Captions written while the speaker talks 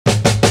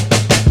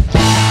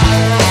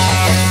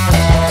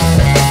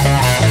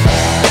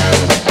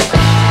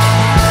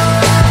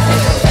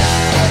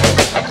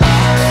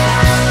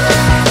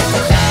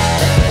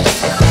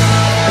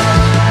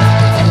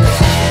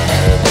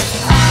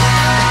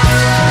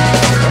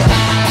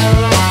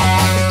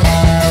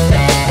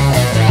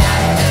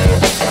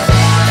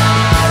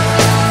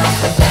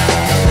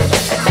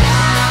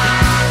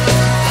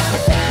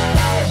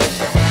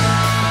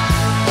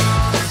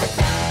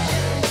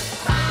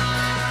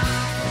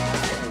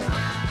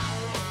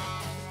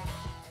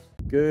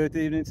Good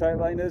evening,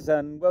 Tightliners,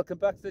 and welcome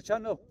back to the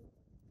channel.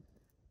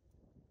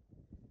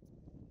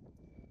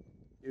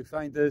 You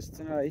find us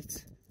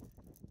tonight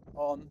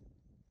on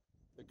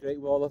the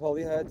Great Wall of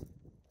Holyhead.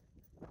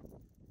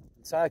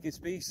 The target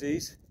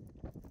species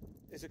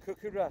is a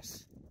cuckoo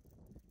wrasse.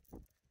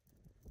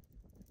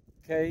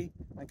 Kay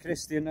and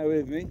Christian are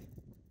with me.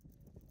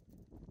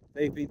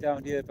 They've been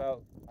down here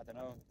about, I don't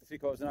know,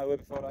 3/4 of an hour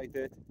before I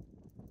did,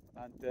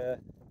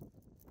 and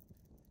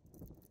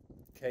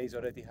Kay's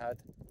already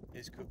had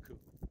his cuckoo.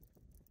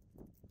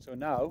 So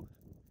now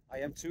I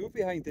am 2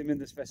 behind him in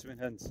the specimen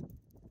hunt.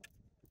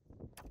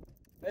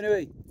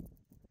 Anyway,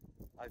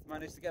 I've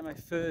managed to get my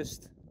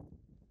first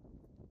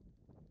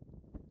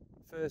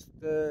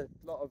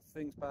lot of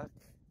things back,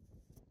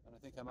 and I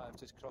think I might have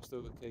just crossed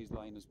over Kay's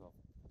line as well.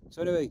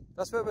 So anyway,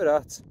 that's where we're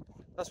at,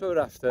 that's what we're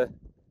after,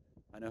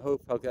 and I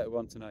hope I'll get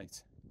one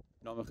tonight.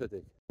 There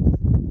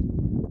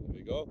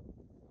we go.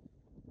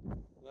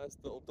 Nice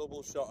little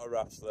double shot of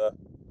wrasse there.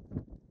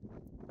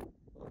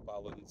 Little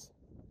balance.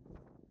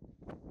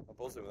 I'm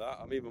buzzing with that.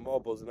 I'm even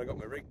more buzzing. I got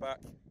my rig back.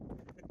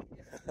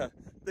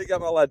 Did get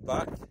my lead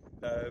back.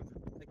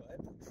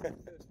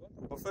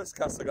 My first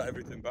cast I got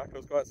everything back. I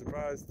was quite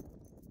surprised.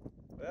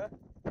 Yeah.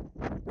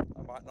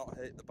 I might not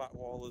hit the back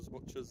wall as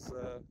much as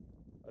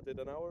I did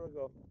an hour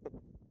ago.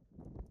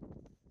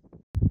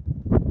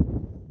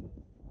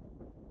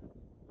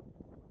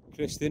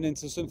 Christian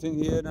into something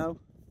here now.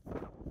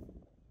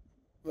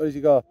 What has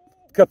he got?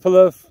 A couple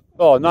of,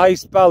 oh,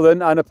 nice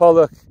ballan and a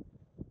pollock.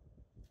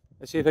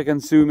 Let's see if I can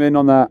zoom in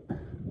on that.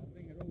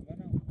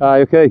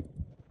 Aye, okay.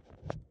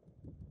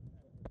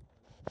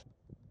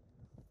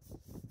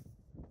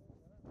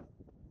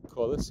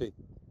 Quality.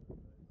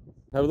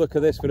 Have a look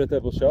at this for a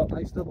double shot.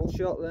 Nice double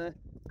shot there.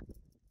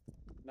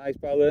 Nice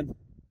ballan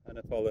and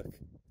a pollock.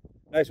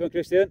 Nice one,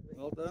 Christian.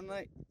 Well done,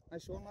 mate.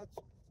 Nice one, lads.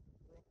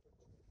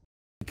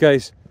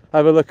 Guys,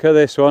 have a look at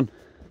this one.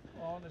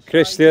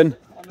 Christian,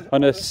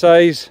 on a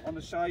size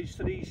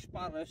 3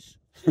 sparrows.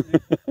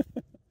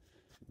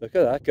 Look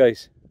at that,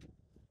 guys.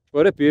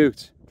 What a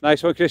beaut.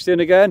 Nice one, Christian,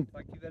 again.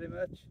 Thank you very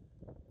much.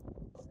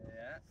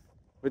 Yeah.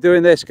 We're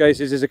doing this, guys.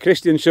 This is a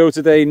Christian show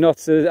today,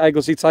 not an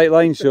Anglesey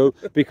Tightline show,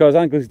 because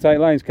Anglesey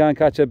Tightlines can't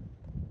catch a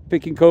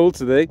picking cold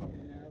today.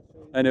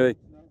 Anyway,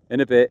 in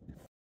a bit.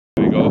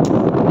 There we go.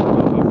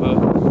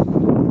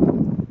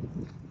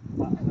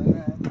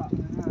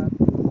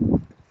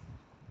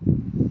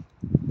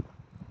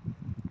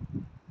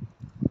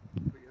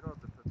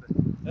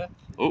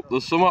 Oh,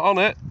 there's something on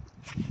it.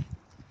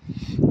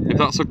 If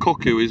that's a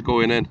cuckoo, he's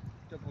going in.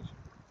 It's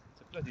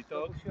a bloody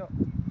dog.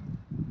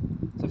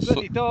 It's a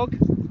bloody dog.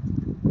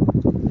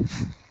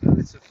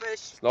 It's a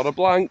fish. It's not a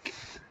blank.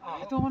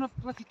 Oh, I don't want a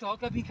bloody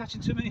dog. I've been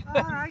catching too many.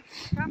 Alright,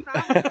 calm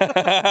down.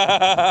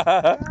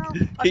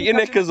 Keep your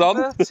knickers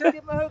on. Tell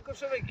you my hook or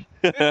something.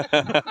 You have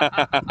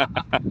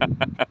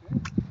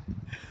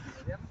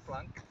a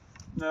flank?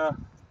 No.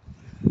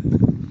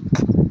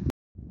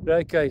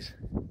 Right, guys.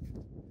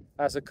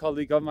 As a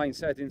colleague of mine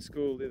said in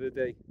school the other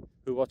day,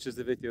 who watches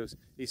the videos,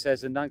 he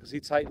says an Anglesey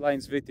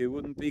Tightlines video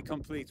wouldn't be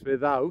complete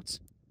without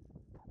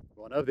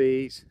one of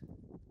these.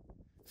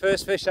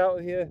 First fish out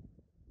of here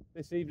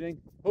this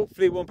evening.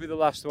 Hopefully it won't be the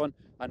last one,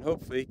 and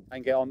hopefully I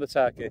can get on the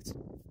target.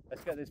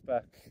 Let's get this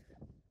back.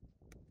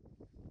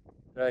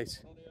 Right,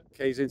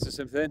 Kay's into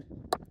something.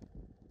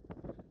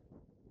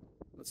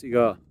 What's he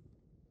got?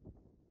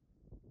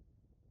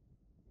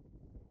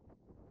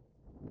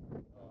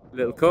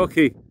 Little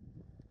corky.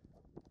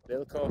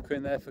 Little corker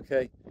in there for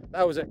Kay.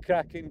 That was a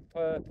cracking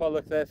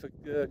pollock there for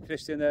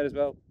Christian there as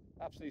well.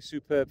 Absolutely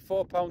superb.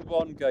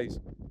 £4.1, guys.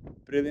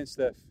 Brilliant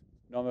stuff.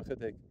 No more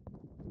dig.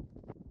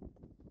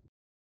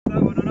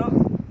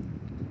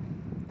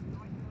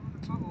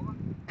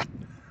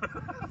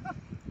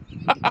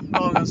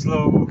 Long and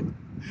slow.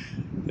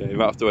 Yeah, you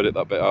might have to edit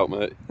that bit out,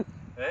 mate.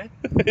 Eh?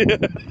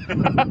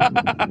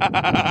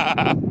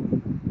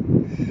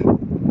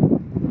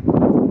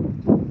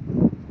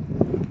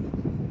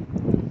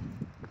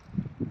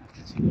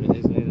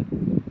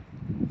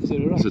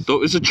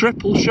 It's a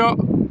triple shot.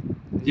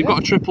 You've got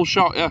a triple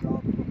shot, yeah.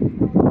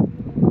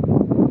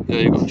 Yeah,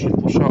 you've got a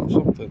triple shot or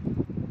something.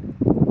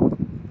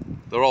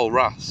 They're all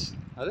wrasse.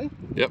 Are they?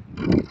 Yep.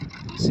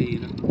 Let's see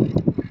them.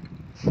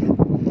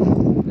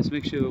 Let's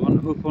make sure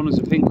hope one is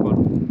a pink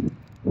one.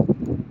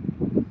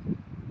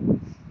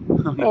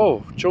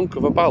 Oh, chunk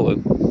of a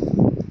ballan.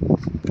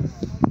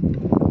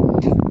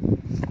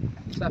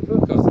 Is that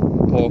porcod?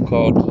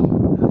 Porcod.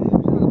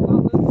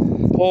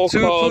 Two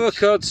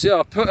porcods,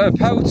 yeah,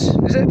 pout.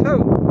 Is it a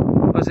pout?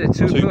 Or is it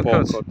two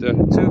porcods? Porcod, yeah.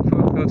 2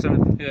 porcods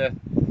and yeah.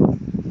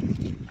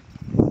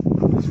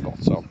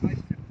 Spot on.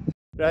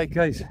 Right,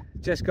 guys,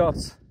 just got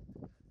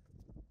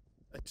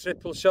a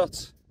triple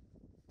shot,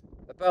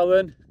 a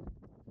ballan,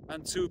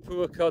 and 2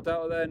 porcod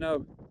out of there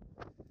now.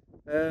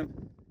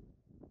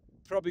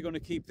 Probably going to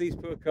keep these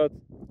porcod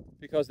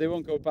because they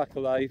won't go back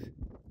alive.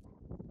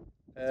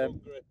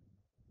 And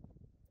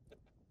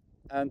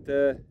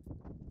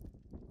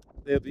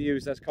they'll be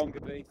used as conger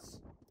baits.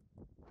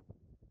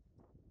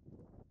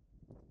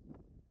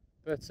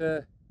 But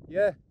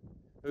yeah,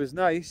 it was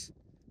nice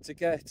to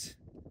get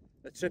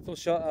a triple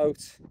shot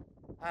out,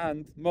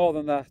 and more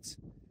than that,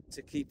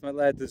 to keep my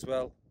lead as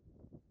well.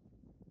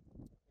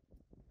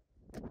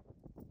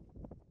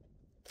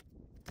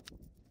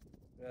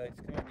 Right,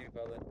 come on you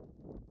Balin.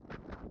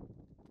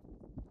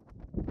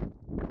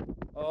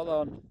 All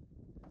on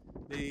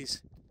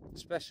these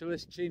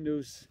specialist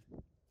Chinooks.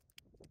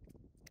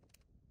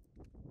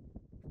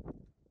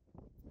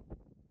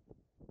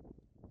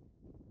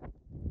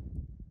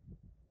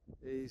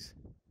 These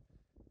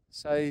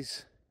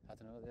size, I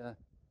don't know what they are.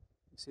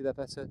 You see that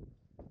better?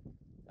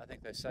 I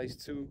think they're size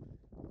 2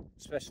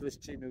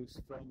 specialist Chinooks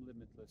from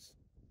Limitless.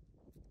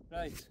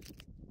 Right,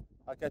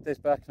 I'll get this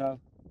back now.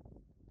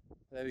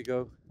 There we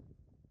go.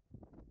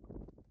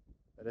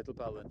 A little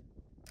Balin.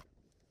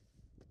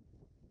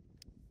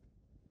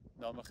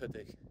 No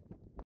chydig.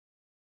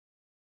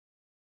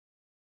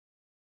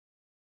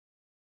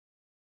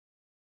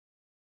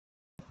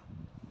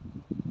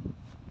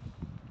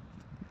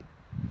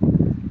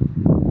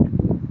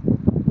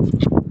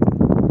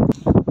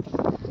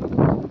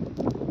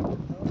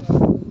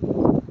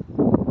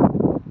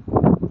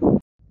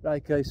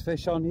 Right guys,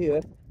 fish on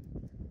here.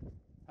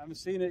 Haven't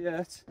seen it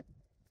yet,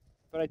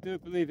 but I do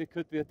believe it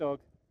could be a dog.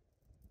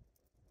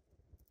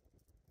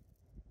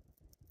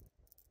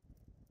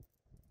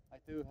 I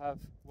do have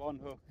one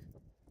hook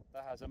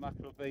that has a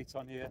mackerel bait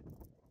on here,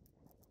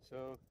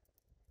 so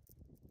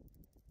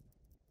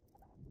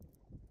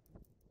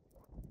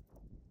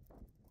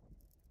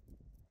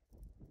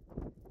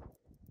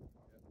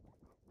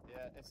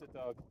yeah, it's a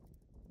dog.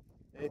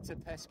 It's a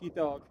pesky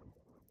dog.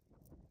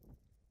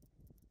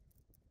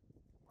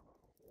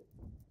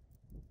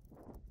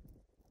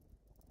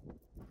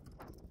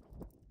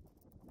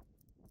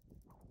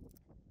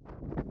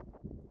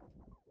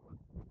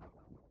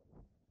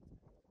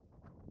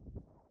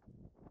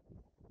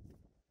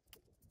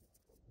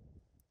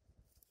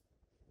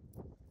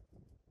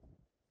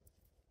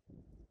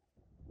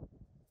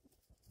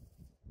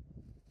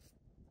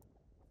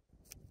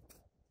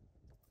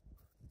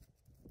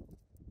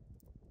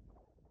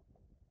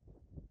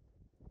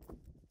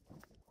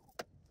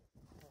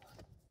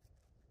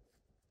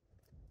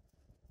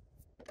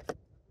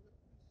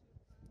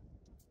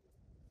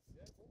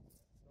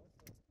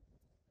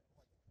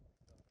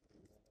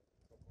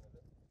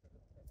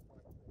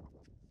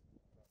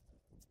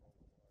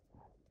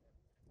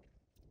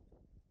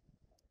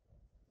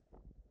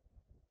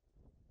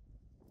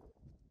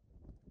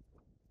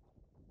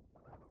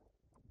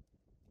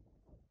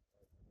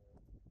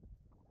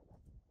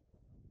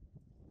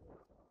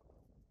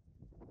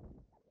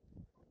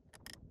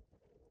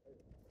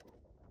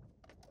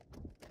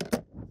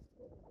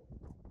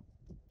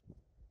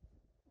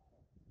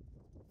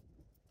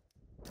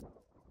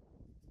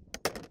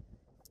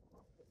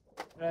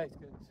 Right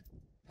guys,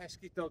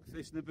 pesky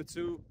dogfish number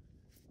 2,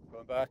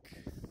 going back.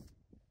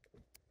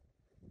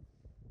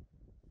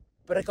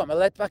 But I got my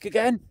lead back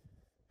again.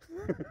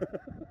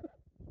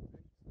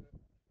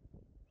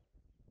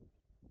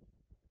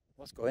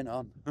 What's going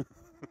on?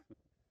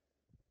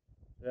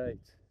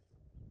 Right,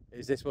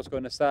 is this what's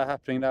going to start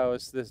happening now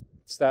as they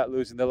start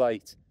losing the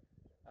light?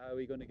 Are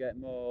we going to get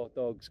more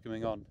dogs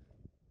coming on?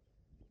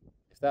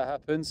 If that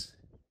happens,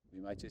 we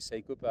might just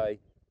say goodbye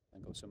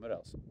and go somewhere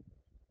else.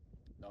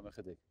 No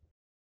chydig.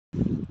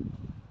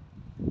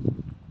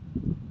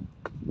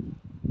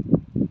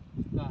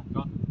 Ah,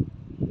 gone.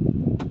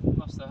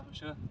 Lost that, I'm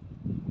sure.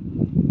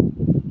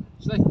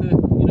 It's like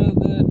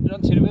the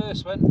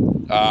anti-reverse went.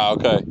 Ah,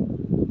 okay.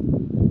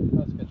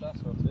 Let's get that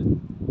sorted.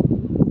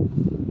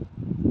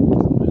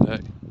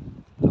 Right.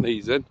 And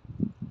he's in.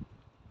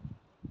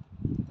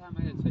 Damn,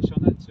 I had fish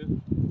on that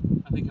too.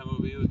 I think I'm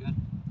over you again.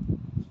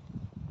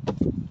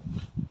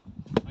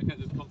 I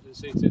kind of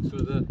compensated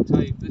for the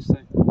tide this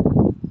time.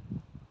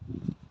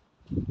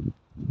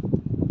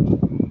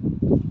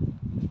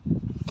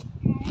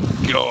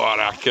 Go on,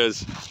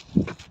 Hackers.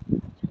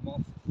 Come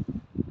off.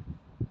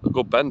 A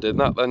good bend in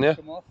that then, yeah?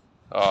 Come off.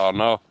 Oh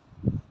no.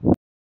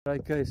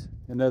 Right guys,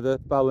 another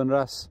Balin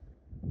wrasse.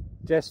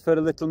 Just for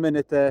a little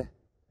minute there,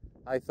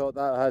 I thought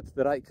that had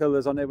the right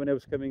colours on it when it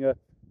was coming up.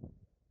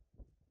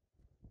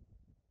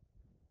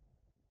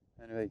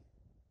 Anyway,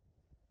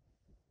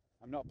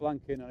 I'm not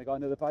blanking and I got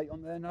another bite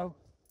on there now.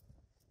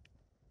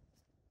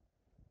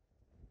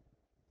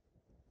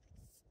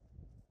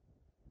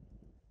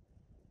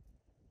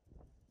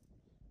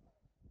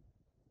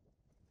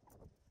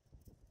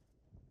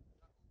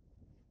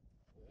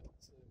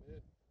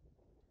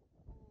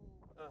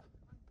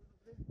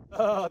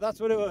 Oh, that's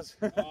what it was.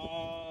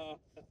 Oh.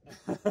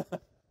 Keep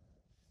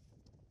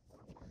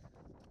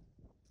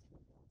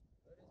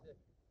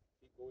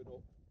going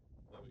up.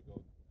 There we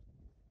go.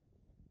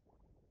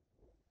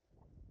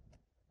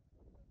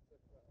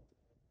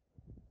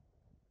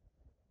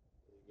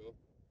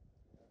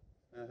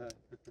 There you go.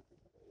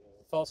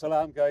 False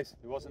alarm guys,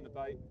 it wasn't a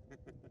bite. I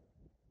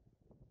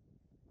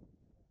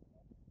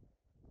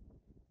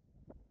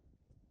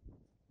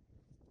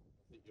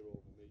think you're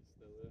over me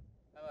still there.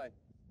 Am I?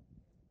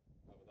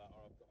 Either that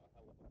or I've got a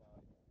hell of a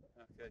bite.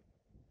 Okay.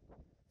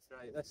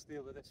 Right, let's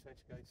deal with this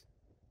fish guys.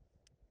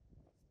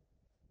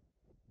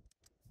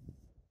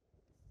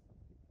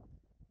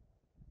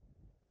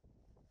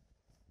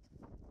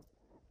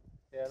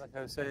 Yeah, like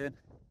I was saying,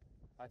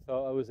 I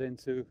thought I was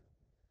into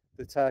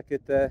the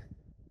target there.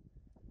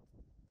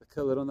 The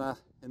colour on that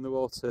in the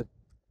water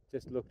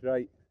just looked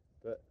right,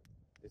 but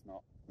it's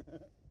not.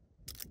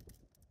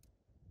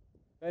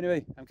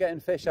 Anyway, I'm getting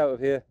fish out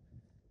of here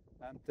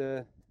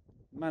and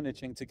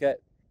managing to get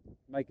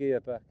my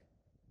gear back.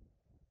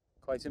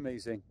 Quite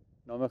amazing.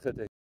 No more to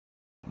do.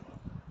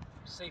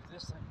 Safe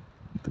this time.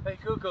 Hey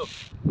Google.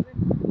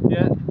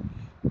 Yeah.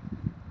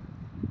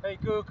 Hey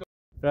Google.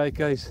 Right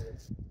guys,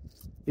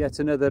 yet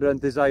another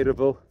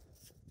undesirable.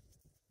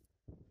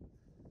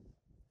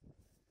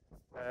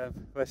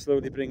 We're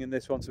slowly bringing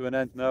this one to an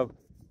end now.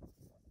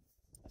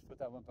 Let's put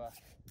that one back.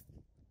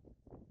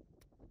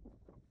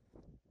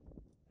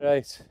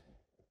 Right.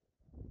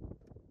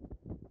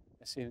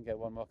 Let's see if we can get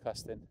one more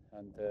cast in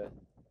and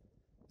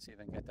see if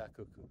I can get that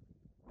cuckoo.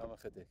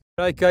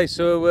 Right guys,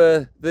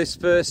 so this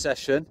first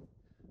session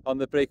on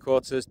the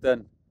breakwater is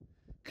done.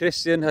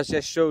 Christian has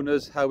just shown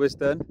us how it's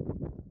done.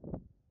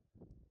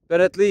 But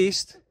at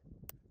least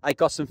I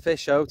got some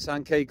fish out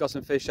and Kay got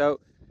some fish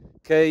out.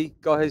 Kay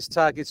got his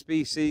target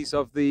species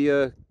of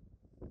the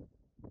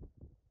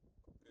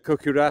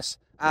cuckoo wrasse,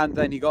 and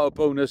then he got a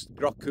bonus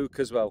rock cook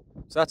as well.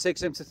 So that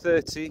takes him to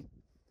 30.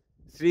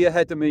 3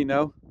 ahead of me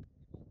now.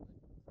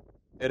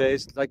 It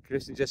is, like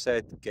Christian just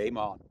said, game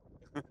on.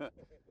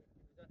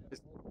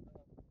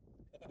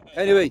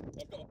 Anyway,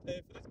 I've got to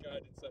pay for this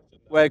guided session now.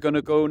 We're going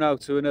to go now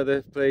to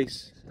another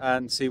place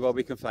and see what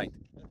we can find.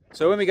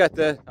 So when we get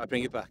there, I'll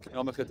bring you back.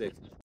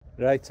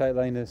 Right,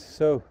 tightliners.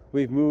 So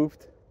we've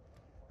moved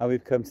and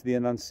we've come to the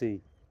inland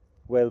sea.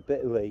 Well, a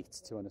bit late,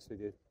 to be honest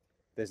with you.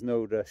 There's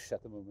no rush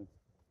at the moment.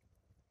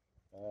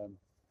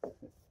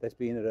 There's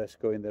been a rush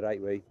going the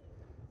right way.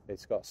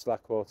 It's got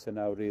slack water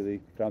now,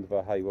 really, round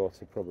about high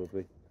water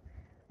probably.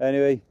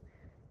 Anyway,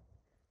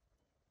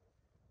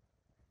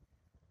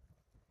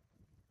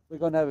 we're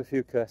going to have a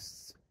few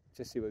casts,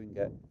 just see what we can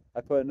get.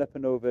 I put an up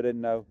and over in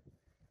now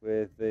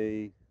with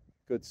the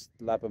good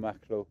labber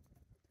mackerel.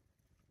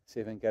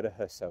 See if I can get a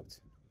huss out.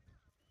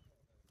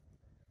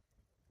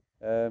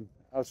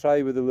 I'll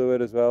try with the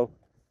lure as well.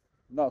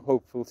 Not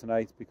hopeful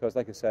tonight because,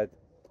 like I said,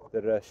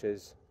 the rush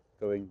is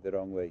going the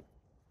wrong way.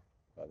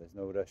 But there's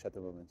no rush at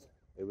the moment.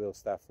 It will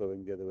start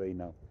flowing the other way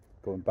now,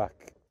 going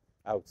back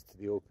out to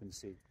the open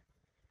sea.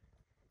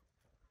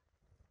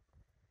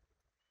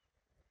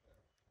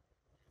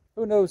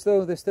 Who knows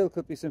though, there still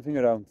could be something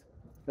around.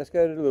 Let's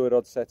get a lure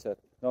rod set up.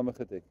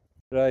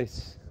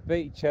 Right,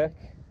 bait check.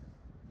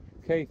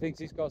 Kay thinks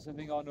he's got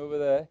something on over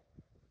there.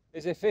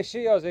 Is it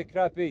fishy or is it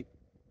crappy?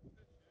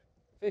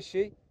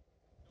 Fishy?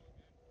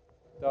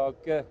 Dog.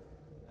 Right.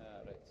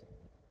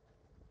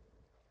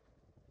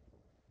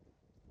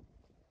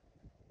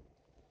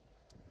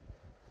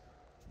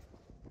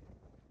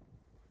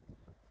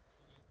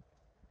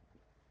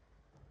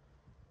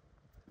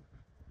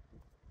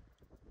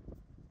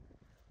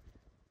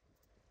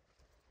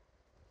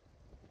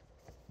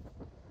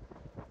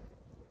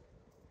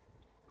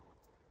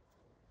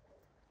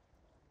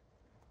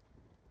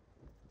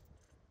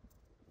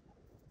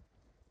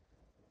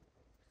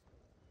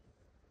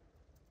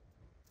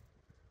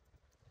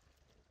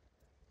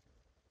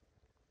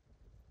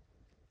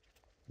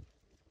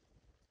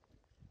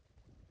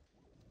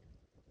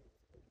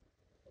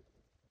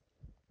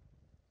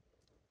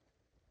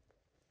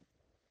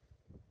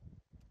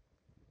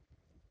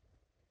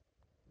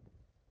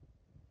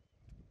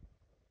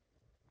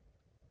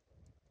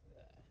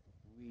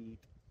 Weed.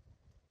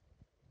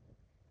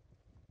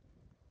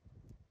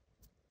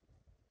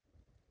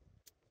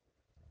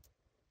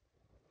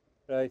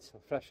 Right,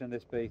 I'll freshen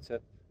this bait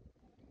up.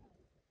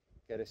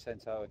 Get it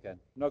sent out again.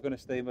 I'm not going to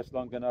stay much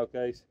longer now,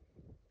 guys.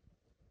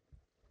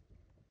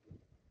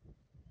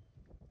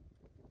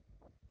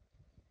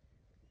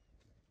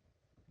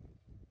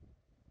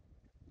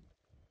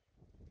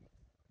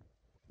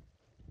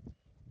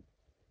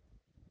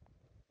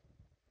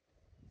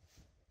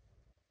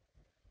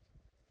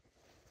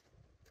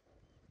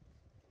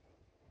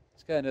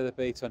 Let's get another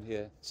bait on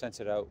here,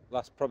 sent it out.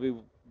 Last probably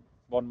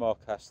one more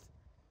cast.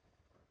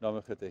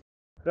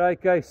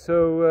 Right guys,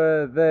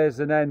 so there's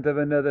an end of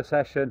another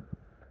session.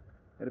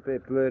 It's a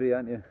bit blurry,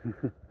 aren't you?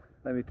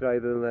 Let me try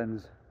the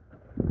lens.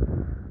 Is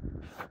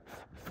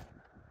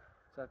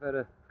that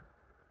better?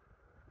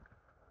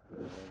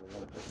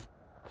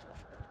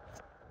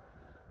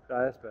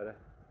 Right, that's better.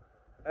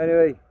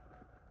 Anyway,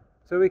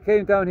 so we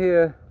came down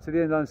here to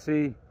the inland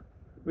sea.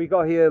 We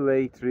got here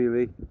late,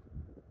 really.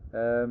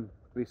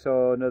 We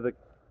saw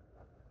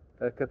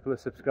a couple of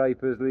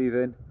subscribers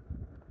leaving.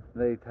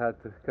 They'd had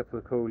a couple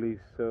of coalies,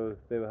 so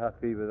they were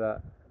happy with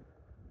that.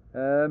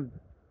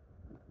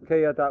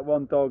 Kay had that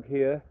one dog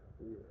here,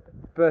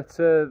 but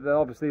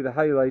obviously the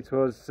highlight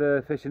was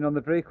fishing on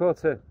the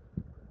breakwater,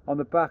 on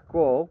the back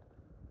wall.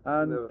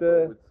 And never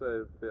thought we'd say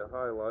it'd be a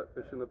highlight,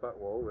 fishing the back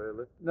wall,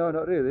 really. No,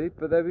 not really,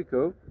 but there we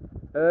go.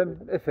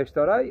 It fished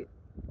alright.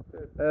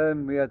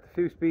 We had a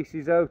few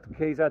species out.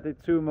 Kay's added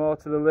 2 more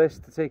to the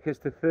list to take us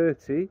to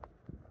 30.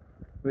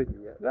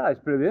 That's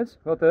brilliant,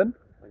 well done.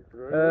 Thank you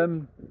very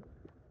much.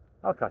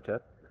 I'll catch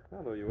up.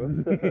 I know you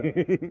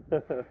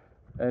will.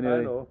 Anyway.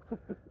 I know.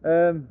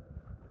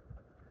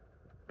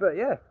 But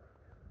yeah,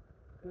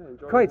 Yeah,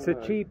 quite a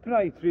cheap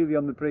night really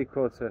on the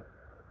breakwater.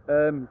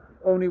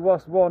 Only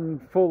lost one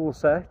full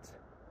set.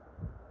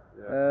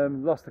 Yeah.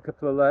 Lost a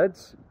couple of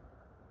leads,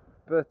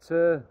 but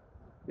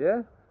yeah,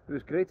 it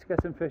was great to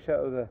get some fish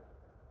out of there.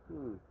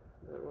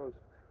 It was.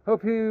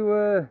 Hope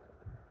you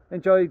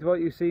enjoyed what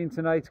you've seen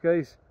tonight,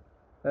 guys.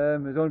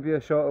 There's going to be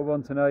a shorter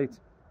one tonight.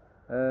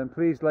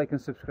 Please like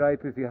and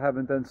subscribe if you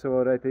haven't done so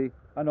already,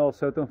 and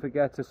also don't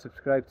forget to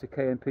subscribe to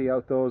KNP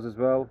Outdoors as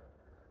well.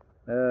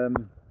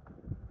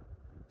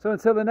 So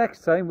until the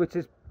next time, which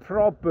is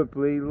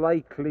probably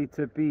likely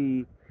to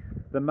be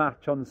the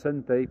match on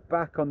Sunday,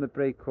 back on the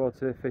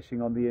breakwater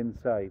fishing on the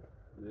inside.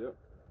 Yep.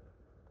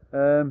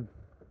 So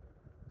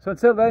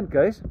until then,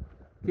 guys,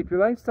 keep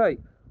your lines tight.